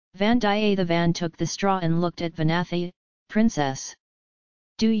Vandiyathevan took the straw and looked at Vanathi. Princess.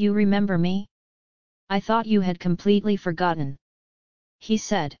 Do you remember me? I thought you had completely forgotten. He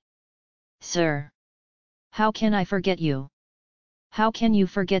said. Sir. How can I forget you? How can you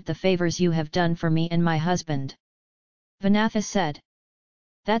forget the favors you have done for me and my husband? Vanatha said.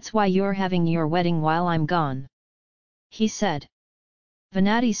 That's why you're having your wedding while I'm gone. He said.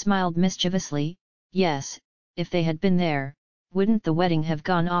 Vanati smiled mischievously. Yes, if they had been there, wouldn't the wedding have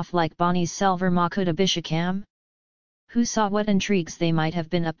gone off like Ponniyin Selvan Abhishekam? Who saw what intrigues they might have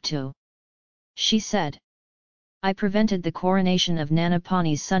been up to? She said. I prevented the coronation of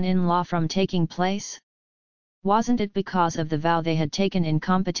Nanapani's son-in-law from taking place? Wasn't it because of the vow they had taken in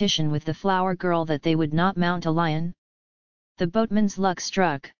competition with the flower girl that they would not mount a lion? The boatman's luck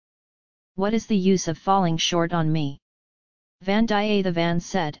struck. What is the use of falling short on me? Vandiyathevan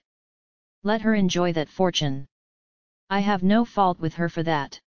said. Let her enjoy that fortune. I have no fault with her for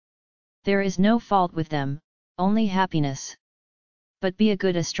that. There is no fault with them, only happiness. But be a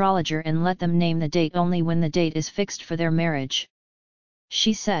good astrologer and let them name the date only when the date is fixed for their marriage.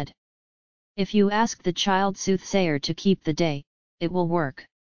 She said. If you ask the child soothsayer to keep the day, it will work.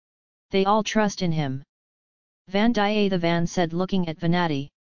 They all trust in him. Vandiyathevan said, looking at Vanati.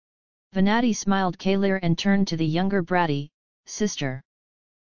 Vanati smiled clear and turned to the younger Bratti. Sister.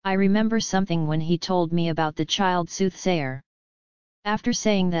 I remember something when he told me about the child soothsayer. After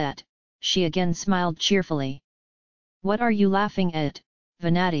saying that, she again smiled cheerfully. What are you laughing at,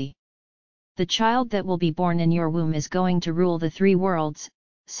 Vanati? The child that will be born in your womb is going to rule the three worlds,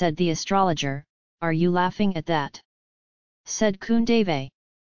 said the astrologer. Are you laughing at that? Said Kundave.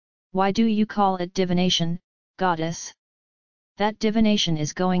 Why do you call it divination, goddess? That divination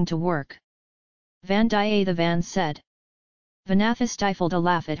is going to work. Vandiyathevan said. Vanatha stifled a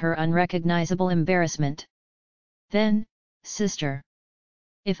laugh at her unrecognizable embarrassment. Then, sister.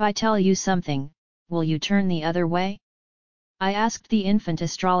 If I tell you something, will you turn the other way? I asked the infant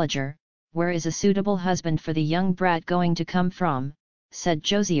astrologer, where is a suitable husband for the young brat going to come from, said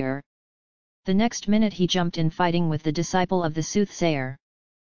Josier. The next minute he jumped in fighting with the disciple of the soothsayer.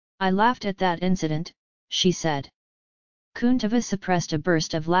 I laughed at that incident, she said. Kuntava suppressed a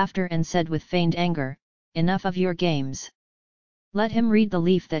burst of laughter and said with feigned anger, enough of your games. Let him read the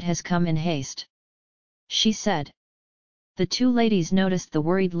leaf that has come in haste. She said. The two ladies noticed the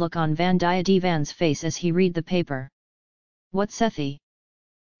worried look on Vandiyathevan's face as he read the paper. What saith he?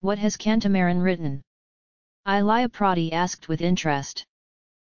 What has Kantamaran written? Ilayaprati asked with interest.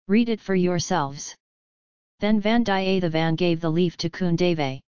 Read it for yourselves. Then Vandiyathevan gave the leaf to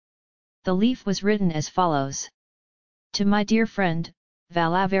Kundave. The leaf was written as follows. To my dear friend,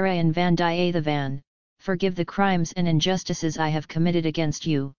 Valavarayan Vandiyathevan, forgive the crimes and injustices I have committed against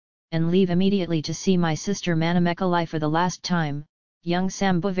you, and leave immediately to see my sister Manamekalai for the last time, young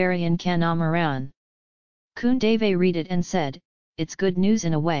Sambhavarayan Kanamaran. Kundave read it and said, it's good news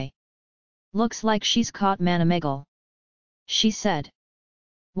in a way. Looks like she's caught Manamegal. She said.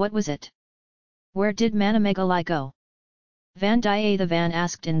 What was it? Where did Manamekalai go? Vandiyathevan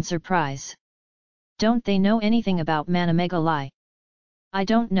asked in surprise. Don't they know anything about Manamekalai? I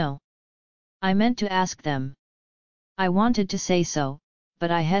don't know. I meant to ask them. I wanted to say so, but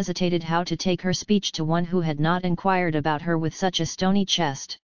I hesitated how to take her speech to one who had not inquired about her with such a stony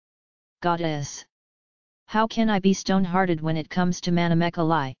chest. Goddess! How can I be stone-hearted when it comes to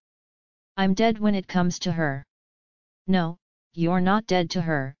Manamekalai? I'm dead when it comes to her. No, you're not dead to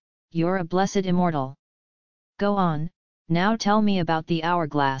her, you're a blessed immortal. Go on, now tell me about the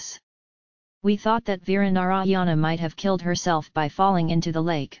hourglass. We thought that Viranarayana might have killed herself by falling into the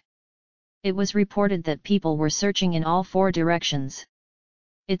lake. It was reported that people were searching in all four directions.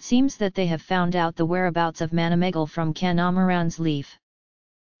 It seems that they have found out the whereabouts of Manamegal from Kanamaran's leaf.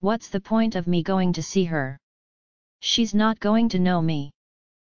 What's the point of me going to see her? She's not going to know me.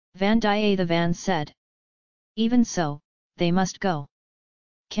 Vandiyathevan said. Even so, they must go.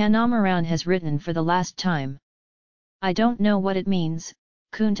 Kanamaran has written for the last time. I don't know what it means,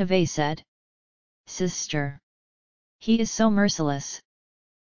 Kuntave said. Sister. He is so merciless.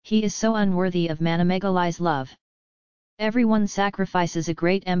 He is so unworthy of Manamekalai's love. Everyone sacrifices a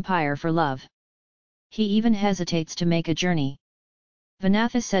great empire for love. He even hesitates to make a journey.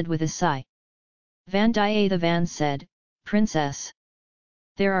 Vanatha said with a sigh. Vandiyathevan said, Princess.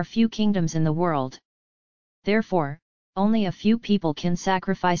 There are few kingdoms in the world. Therefore, only a few people can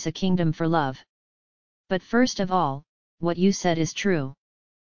sacrifice a kingdom for love. But first of all, what you said is true.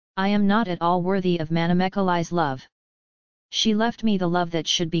 I am not at all worthy of Manamekalai's love. She left me the love that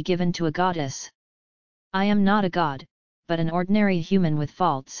should be given to a goddess. I am not a god, but an ordinary human with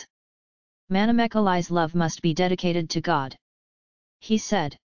faults. Manamekalai's love must be dedicated to God. He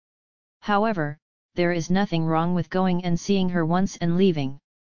said. However, there is nothing wrong with going and seeing her once and leaving.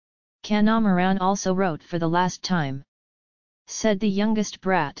 Kanamaran also wrote for the last time. Said the youngest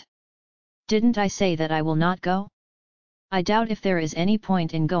brat. Didn't I say that I will not go? I doubt if there is any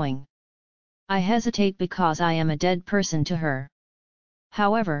point in going. I hesitate because I am a dead person to her.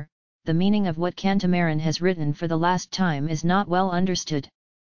 However, the meaning of what Kanamaran has written for the last time is not well understood.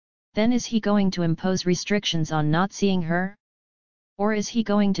 Then is he going to impose restrictions on not seeing her? Or is he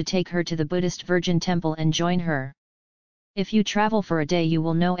going to take her to the Buddhist Virgin Temple and join her? If you travel for a day you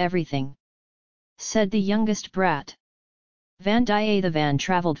will know everything. Said the youngest brat. Vandiyathevan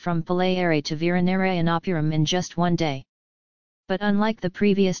travelled from Palayare to Viranarayanappuram in just one day. But unlike the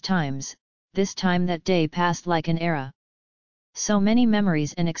previous times, this time that day passed like an era. So many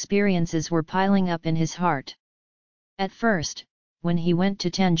memories and experiences were piling up in his heart. At first, when he went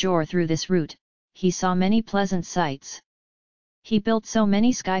to Tanjore through this route, he saw many pleasant sights. He built so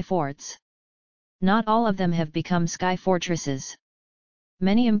many sky forts. Not all of them have become sky fortresses.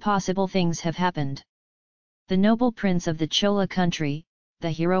 Many impossible things have happened. The noble prince of the Chola country, the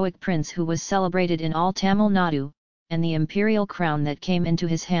heroic prince who was celebrated in all Tamil Nadu, and the imperial crown that came into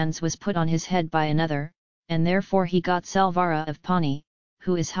his hands was put on his head by another, and therefore he got Selvara of Pani,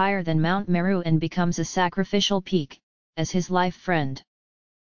 who is higher than Mount Meru and becomes a sacrificial peak, as his life friend.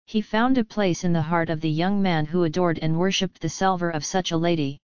 He found a place in the heart of the young man who adored and worshipped the Selvar of such a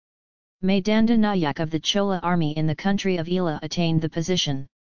lady. Maydanda Nayak of the Chola army in the country of Ila attained the position.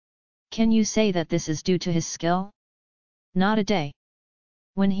 Can you say that this is due to his skill? Not a day.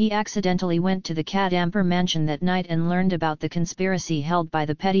 When he accidentally went to the Kadampur mansion that night and learned about the conspiracy held by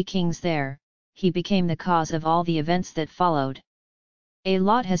the petty kings there, he became the cause of all the events that followed. A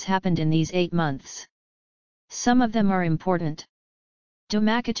lot has happened in these 8 months. Some of them are important.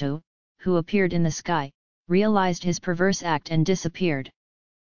 Dhomakatu, who appeared in the sky, realized his perverse act and disappeared.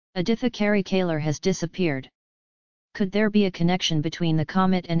 Aditha Karikalar has disappeared. Could there be a connection between the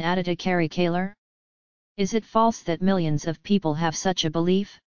comet and Aditya Karikalar? Is it false that millions of people have such a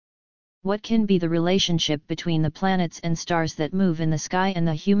belief? What can be the relationship between the planets and stars that move in the sky and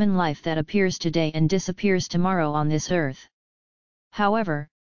the human life that appears today and disappears tomorrow on this earth? However,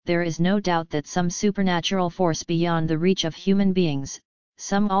 there is no doubt that some supernatural force beyond the reach of human beings,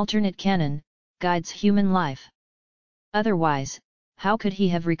 some alternate canon, guides human life. Otherwise, how could he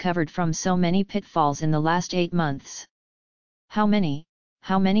have recovered from so many pitfalls in the last 8 months? How many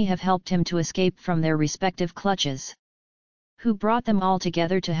have helped him to escape from their respective clutches? Who brought them all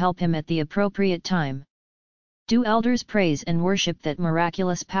together to help him at the appropriate time? Do elders praise and worship that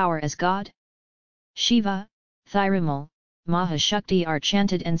miraculous power as God? Shiva, Thirumal, Mahashakti are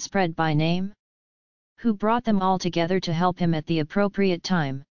chanted and spread by name? Who brought them all together to help him at the appropriate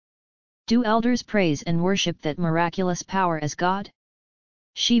time? Do elders praise and worship that miraculous power as God?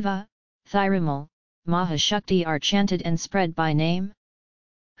 Shiva, Thirumal, Mahashakti are chanted and spread by name?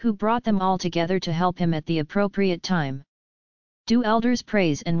 Who brought them all together to help him at the appropriate time? Do elders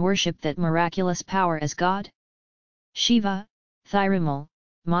praise and worship that miraculous power as God? Shiva, Thirumal,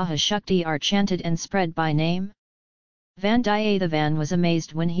 Mahashakti are chanted and spread by name? Vandiyathevan was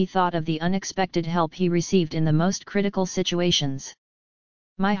amazed when he thought of the unexpected help he received in the most critical situations.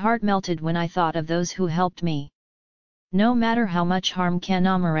 My heart melted when I thought of those who helped me. No matter how much harm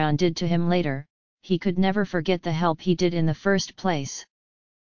Kanamaran did to him later, he could never forget the help he did in the first place.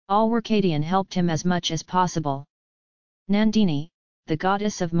 All Workadian helped him as much as possible. Nandini, the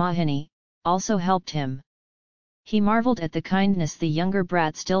goddess of Mohini, also helped him. He marvelled at the kindness the younger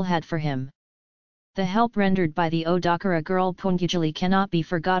brat still had for him. The help rendered by the Odakara girl Pungujali cannot be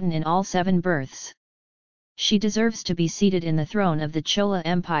forgotten in all 7 births. She deserves to be seated in the throne of the Chola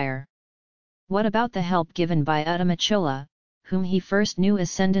Empire. What about the help given by Uttama Chola, whom he first knew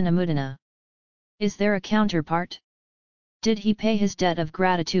as Sendanamudana? Is there a counterpart? Did he pay his debt of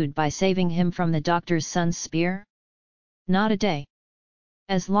gratitude by saving him from the doctor's son's spear? Not a day.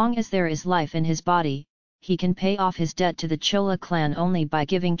 As long as there is life in his body, he can pay off his debt to the Chola clan only by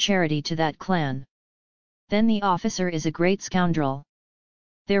giving charity to that clan. Then the officer is a great scoundrel.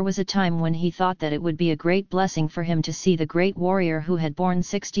 There was a time when he thought that it would be a great blessing for him to see the great warrior who had borne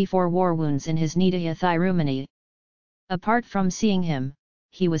 64 war wounds in his Nidaya Thirumani. Apart from seeing him,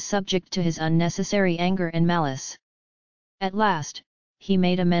 he was subject to his unnecessary anger and malice. At last, he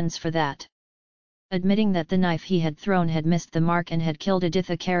made amends for that. Admitting that the knife he had thrown had missed the mark and had killed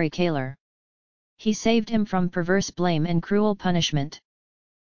Aditha Karikalar. He saved him from perverse blame and cruel punishment.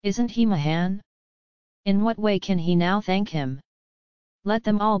 Isn't he Mahan? In what way can he now thank him? Let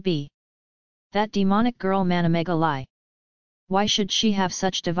them all be. That demonic girl Manamegalai. Why should she have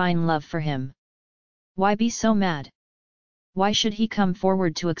such divine love for him? Why be so mad? Why should he come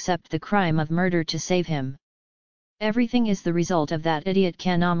forward to accept the crime of murder to save him? Everything is the result of that idiot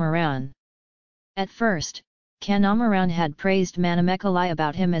Kanamaran. At first, Kanamaran had praised Manamekalai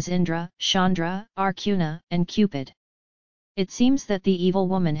about him as Indra, Chandra, Arjuna, and Cupid. It seems that the evil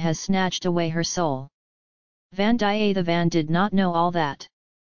woman has snatched away her soul. Vandiyathevan did not know all that.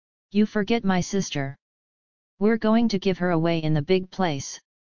 You forget my sister. We're going to give her away in the big place.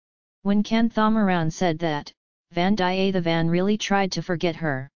 When Kanthamaran said that, Vandiyathevan really tried to forget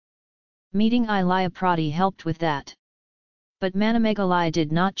her. Meeting Ilayaprati helped with that. But Manamekalai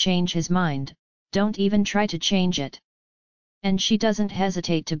did not change his mind, don't even try to change it. And she doesn't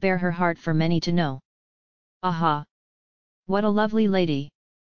hesitate to bare her heart for many to know. Aha! What a lovely lady!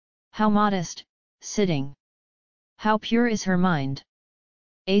 How modest, sitting! How pure is her mind!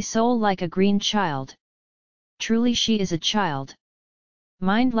 A soul like a green child. Truly she is a child.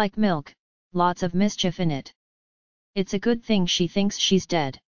 Mind like milk, lots of mischief in it. It's a good thing she thinks she's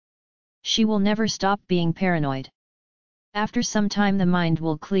dead. She will never stop being paranoid. After some time the mind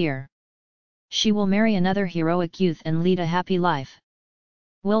will clear. She will marry another heroic youth and lead a happy life.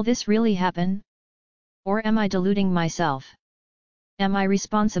 Will this really happen? Or am I deluding myself? Am I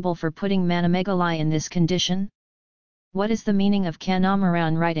responsible for putting Manamekalai in this condition? What is the meaning of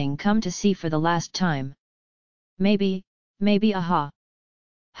Kanamaran writing "come to see" for the last time? Maybe, aha!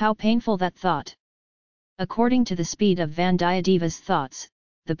 How painful that thought! According to the speed of Vandiyadeva's thoughts,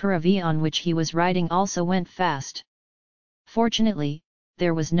 the Puravi on which he was riding also went fast. Fortunately,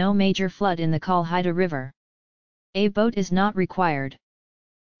 there was no major flood in the Kalhida river. A boat is not required.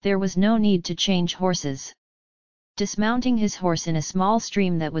 There was no need to change horses. Dismounting his horse in a small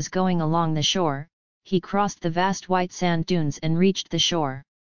stream that was going along the shore, he crossed the vast white sand dunes and reached the shore.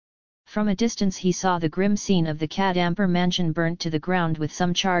 From a distance he saw the grim scene of the Kadampur mansion burnt to the ground with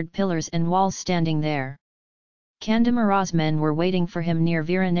some charred pillars and walls standing there. Kandamara's men were waiting for him near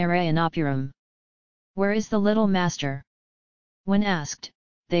Viranarayanapuram. Where is the little master? When asked,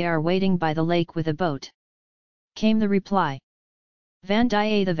 they are waiting by the lake with a boat. Came the reply.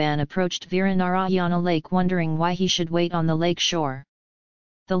 Vandiyathevan approached Viranarayana lake wondering why he should wait on the lake shore.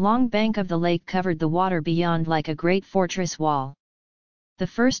 The long bank of the lake covered the water beyond like a great fortress wall. The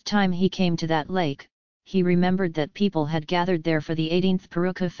first time he came to that lake, he remembered that people had gathered there for the 18th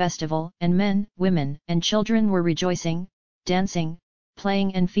Purukha festival, and men, women, and children were rejoicing, dancing,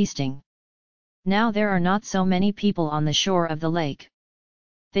 playing and feasting. Now there are not so many people on the shore of the lake.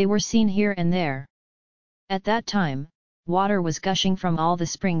 They were seen here and there. At that time, water was gushing from all the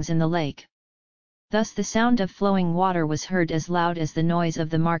springs in the lake. Thus the sound of flowing water was heard as loud as the noise of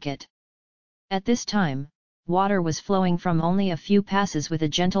the market. At this time, water was flowing from only a few passes with a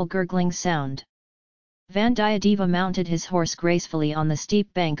gentle gurgling sound. Vandiyadeva mounted his horse gracefully on the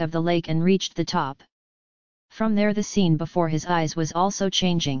steep bank of the lake and reached the top. From there the scene before his eyes was also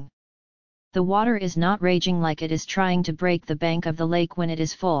changing. The water is not raging like it is trying to break the bank of the lake when it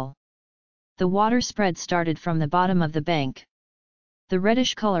is full. The water spread started from the bottom of the bank. The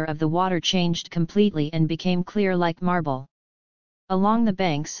reddish color of the water changed completely and became clear like marble. Along the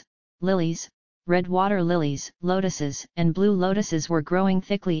banks, lilies, red water lilies, lotuses, and blue lotuses were growing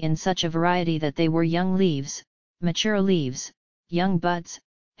thickly in such a variety that they were young leaves, mature leaves, young buds,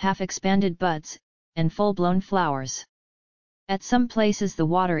 half-expanded buds, and full-blown flowers. At some places the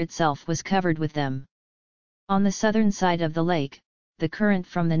water itself was covered with them. On the southern side of the lake, the current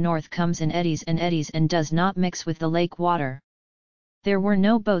from the north comes in eddies and does not mix with the lake water. There were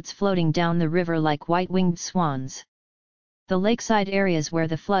no boats floating down the river like white-winged swans. The lakeside areas where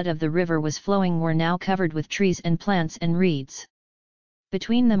the flood of the river was flowing were now covered with trees and plants and reeds.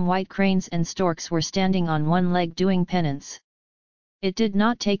 Between them white cranes and storks were standing on one leg doing penance. It did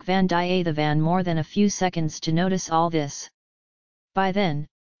not take Vandiyathevan more than a few seconds to notice all this. By then,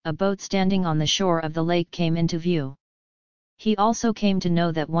 a boat standing on the shore of the lake came into view. He also came to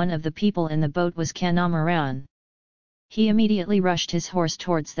know that one of the people in the boat was Kanamaran. He immediately rushed his horse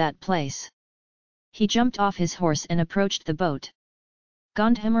towards that place. He jumped off his horse and approached the boat.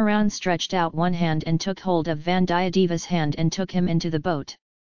 Gandhamaran stretched out one hand and took hold of Vandiyadeva's hand and took him into the boat.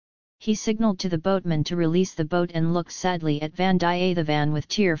 He signalled to the boatman to release the boat and looked sadly at Vandiyathevan with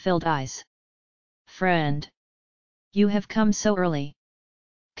tear-filled eyes. "Friend! You have come so early.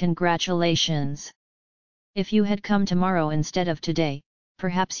 Congratulations! If you had come tomorrow instead of today,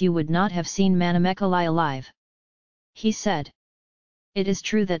 perhaps you would not have seen Manamekalai alive," he said. It is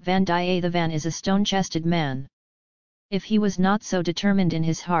true that Vandiyathevan is a stone-chested man. If he was not so determined in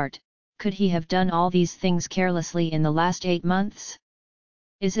his heart, could he have done all these things carelessly in the last 8 months?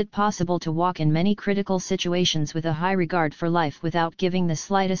 Is it possible to walk in many critical situations with a high regard for life without giving the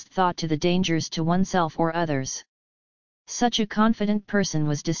slightest thought to the dangers to oneself or others? Such a confident person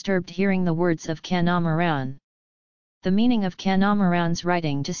was disturbed hearing the words of Kanamaran. The meaning of Kanamaran's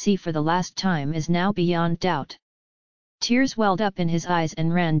writing to sea for the last time is now beyond doubt. Tears welled up in his eyes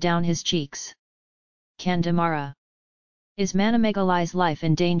and ran down his cheeks. Kandamara. Is Manamegalai's life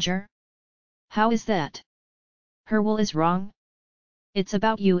in danger? How is that? Her will is wrong? It's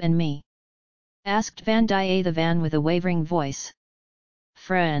about you and me. Asked Vandiyathevan with a wavering voice.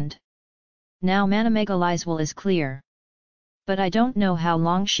 Friend. Now Manamegalai's will is clear. But I don't know how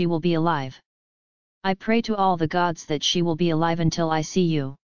long she will be alive. I pray to all the gods that she will be alive until I see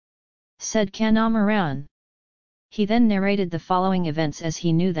you. Said Kanamaran. He then narrated the following events as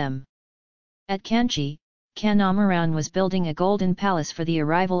he knew them. At Kanchi, Kanamaran was building a golden palace for the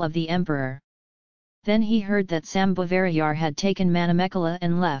arrival of the emperor. Then he heard that Sambhavarayar had taken Manamegala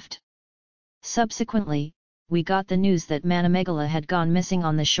and left. Subsequently, we got the news that Manamegala had gone missing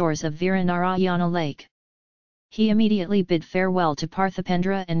on the shores of Viranarayana lake. He immediately bid farewell to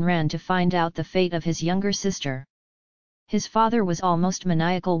Parthipendra and ran to find out the fate of his younger sister. His father was almost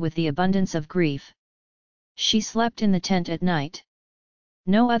maniacal with the abundance of grief. She slept in the tent at night.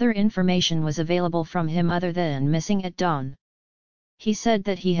 No other information was available from him other than missing at dawn. He said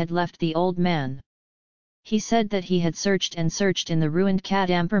that he had left the old man. He said that he had searched and searched in the ruined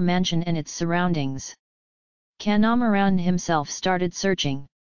Kadampur mansion and its surroundings. Kanamaran himself started searching.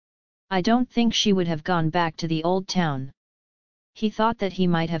 I don't think she would have gone back to the old town. He thought that he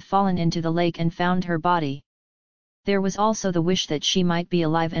might have fallen into the lake and found her body. There was also the wish that she might be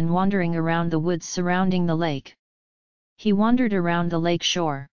alive and wandering around the woods surrounding the lake. He wandered around the lake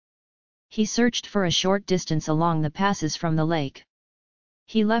shore. He searched for a short distance along the passes from the lake.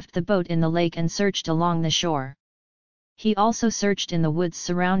 He left the boat in the lake and searched along the shore. He also searched in the woods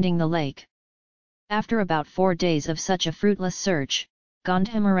surrounding the lake. After about 4 days of such a fruitless search,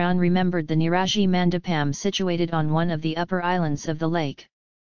 Gandhamaran remembered the Niraji Mandapam situated on one of the upper islands of the lake.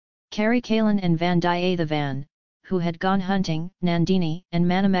 Karikalan and Vandiyathevan, who had gone hunting, Nandini and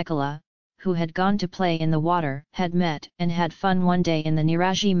Manamegala, who had gone to play in the water, had met and had fun one day in the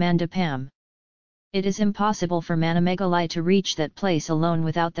Niraji Mandapam. It is impossible for Manamegalai to reach that place alone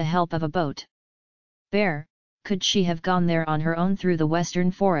without the help of a boat. Could she have gone there on her own through the western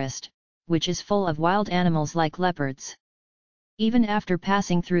forest, which is full of wild animals like leopards? Even after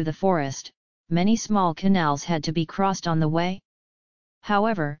passing through the forest, many small canals had to be crossed on the way.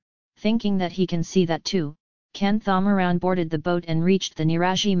 However, thinking that he can see that too, Kanthamaran boarded the boat and reached the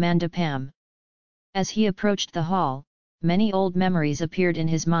Niraji Mandapam. As he approached the hall, many old memories appeared in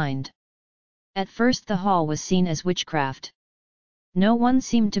his mind. At first the hall was seen as witchcraft. No one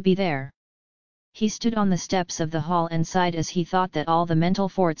seemed to be there. He stood on the steps of the hall and sighed as he thought that all the mental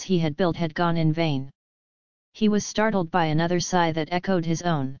forts he had built had gone in vain. He was startled by another sigh that echoed his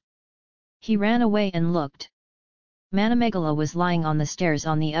own. He ran away and looked. Manamegala was lying on the stairs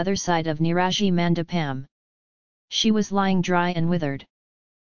on the other side of Niraji Mandapam. She was lying dry and withered.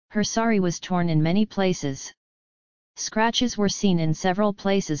 Her sari was torn in many places. Scratches were seen in several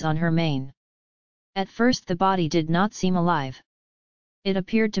places on her mane. At first the body did not seem alive. It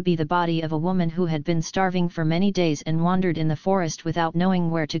appeared to be the body of a woman who had been starving for many days and wandered in the forest without knowing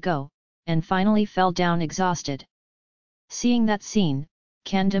where to go, and finally fell down exhausted. Seeing that scene,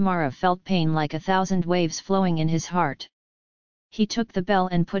 Kandamara felt pain like 1,000 waves flowing in his heart. He took the bell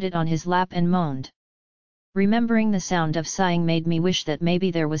and put it on his lap and moaned. Remembering the sound of sighing made me wish that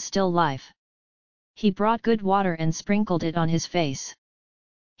maybe there was still life. He brought good water and sprinkled it on his face.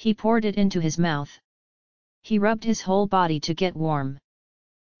 He poured it into his mouth. He rubbed his whole body to get warm.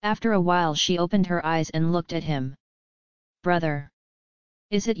 After a while she opened her eyes and looked at him. Brother!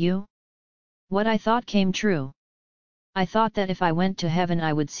 Is it you? What I thought came true. I thought that if I went to heaven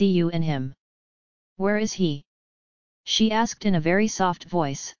I would see you and him. Where is he? She asked in a very soft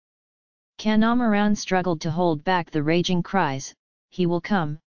voice. Kanamaran struggled to hold back the raging cries. He will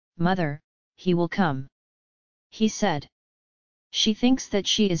come, mother, he will come. He said. She thinks that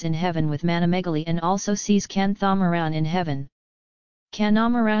she is in heaven with Manamegali and also sees Kanthamaran in heaven.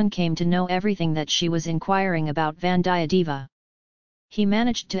 Kanamaran came to know everything that she was inquiring about Vandiyadeva. He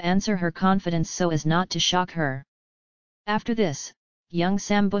managed to answer her confidence so as not to shock her. After this, young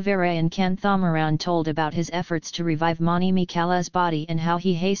Sambhavarayan Kanthamaran told about his efforts to revive Manimekala's body and how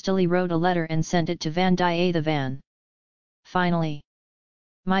he hastily wrote a letter and sent it to Vandiyathevan. Finally,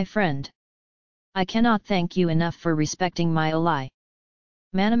 my friend, I cannot thank you enough for respecting my Olai.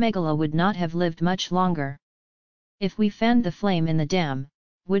 Manamegala would not have lived much longer. If we fanned the flame in the dam,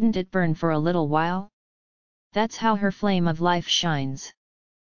 wouldn't it burn for a little while? That's how her flame of life shines.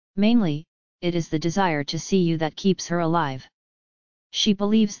 Mainly, it is the desire to see you that keeps her alive. She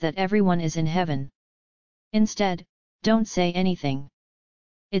believes that everyone is in heaven. Instead, Don't say anything.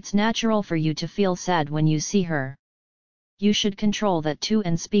 It's natural for you to feel sad when you see her. You should control that too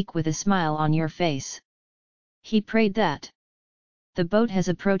and speak with a smile on your face. He prayed that. The boat has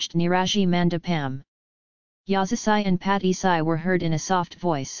approached Niraji Mandapam. Yazasai and Patisai were heard in a soft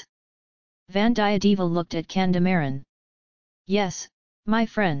voice. Vandiyadeva looked at Kandamaran. Yes, my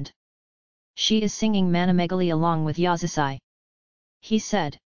friend. She is singing Manamegali along with Yazasai. He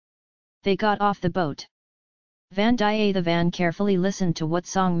said. They got off the boat. Vandiyathevan carefully listened to what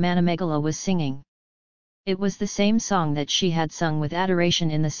song Manamegala was singing. It was the same song that she had sung with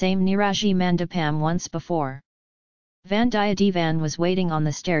adoration in the same Niraji Mandapam once before. Vandiyathevan was waiting on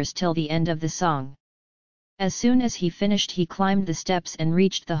the stairs till the end of the song. As soon as he finished he climbed the steps and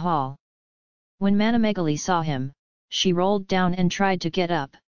reached the hall. When Manamegali saw him, she rolled down and tried to get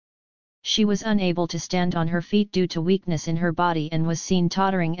up. She was unable to stand on her feet due to weakness in her body and was seen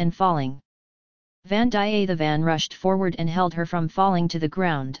tottering and falling. Vandiyathevan rushed forward and held her from falling to the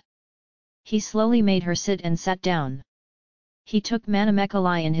ground. He slowly made her sit and sat down. He took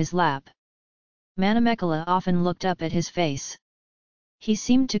Manamekalai in his lap. Manamekala often looked up at his face. He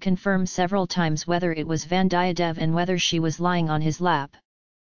seemed to confirm several times whether it was Vandiyadev and whether she was lying on his lap.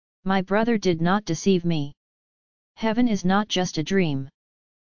 My brother did not deceive me. Heaven is not just a dream.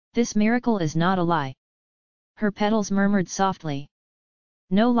 This miracle is not a lie. Her petals murmured softly.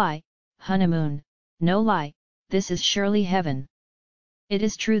 No lie, honeymoon, no lie, this is surely heaven. It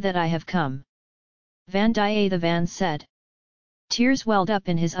is true that I have come. Vandiyathevan said. Tears welled up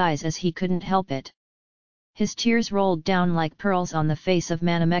in his eyes as he couldn't help it. His tears rolled down like pearls on the face of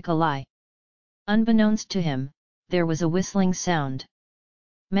Manamekalai. Unbeknownst to him, there was a whistling sound.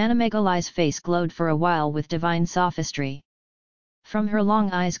 Manamekalai's face glowed for a while with divine sophistry. From her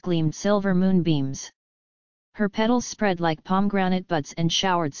long eyes gleamed silver moonbeams. Her petals spread like pomegranate buds and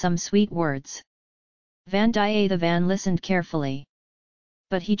showered some sweet words. Vandiyathevan listened carefully.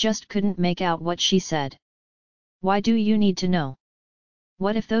 But he just couldn't make out what she said. Why do you need to know?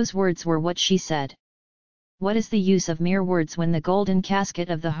 What if those words were what she said? What is the use of mere words when the golden casket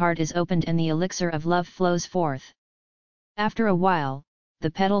of the heart is opened and the elixir of love flows forth? After a while,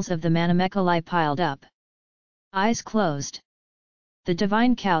 the petals of the Manamekalai piled up. Eyes closed. The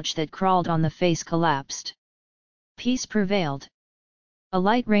divine couch that crawled on the face collapsed. Peace prevailed. A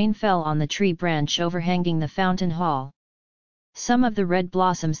light rain fell on the tree branch overhanging the fountain hall. Some of the red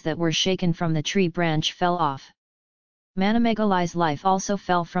blossoms that were shaken from the tree branch fell off. Manamekalai's life also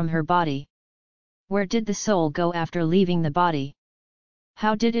fell from her body. Where did the soul go after leaving the body?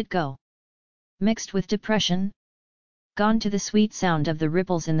 How did it go? Mixed with depression? Gone to the sweet sound of the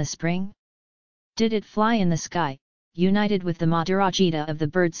ripples in the spring? Did it fly in the sky, united with the Madhurajita of the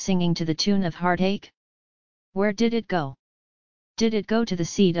birds singing to the tune of heartache? Where did it go? Did it go to the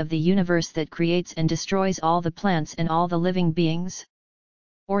seed of the universe that creates and destroys all the plants and all the living beings?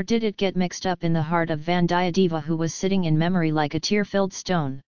 Or did it get mixed up in the heart of Vandiyadeva who was sitting in memory like a tear-filled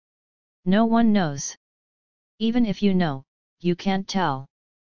stone? No one knows. Even if you know, you can't tell.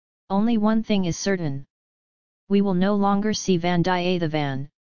 Only one thing is certain. We will no longer see Vandiyathevan,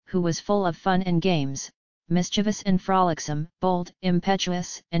 who was full of fun and games, mischievous and frolicsome, bold,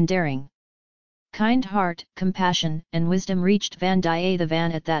 impetuous, and daring. Kind heart, compassion, and wisdom reached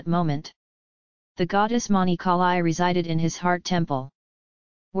Vandiyathevan at that moment. The goddess Manikalai resided in his heart temple.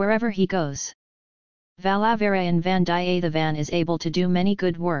 Wherever he goes, Valavarayan Vandiyathevan is able to do many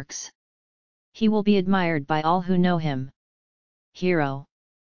good works. He will be admired by all who know him. Hero.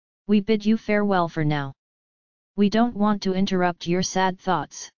 We bid you farewell for now. We don't want to interrupt your sad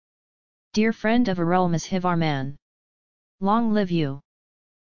thoughts. Dear friend of Arulmozhivarman. Long live you.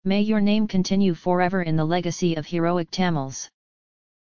 May your name continue forever in the legacy of heroic Tamils.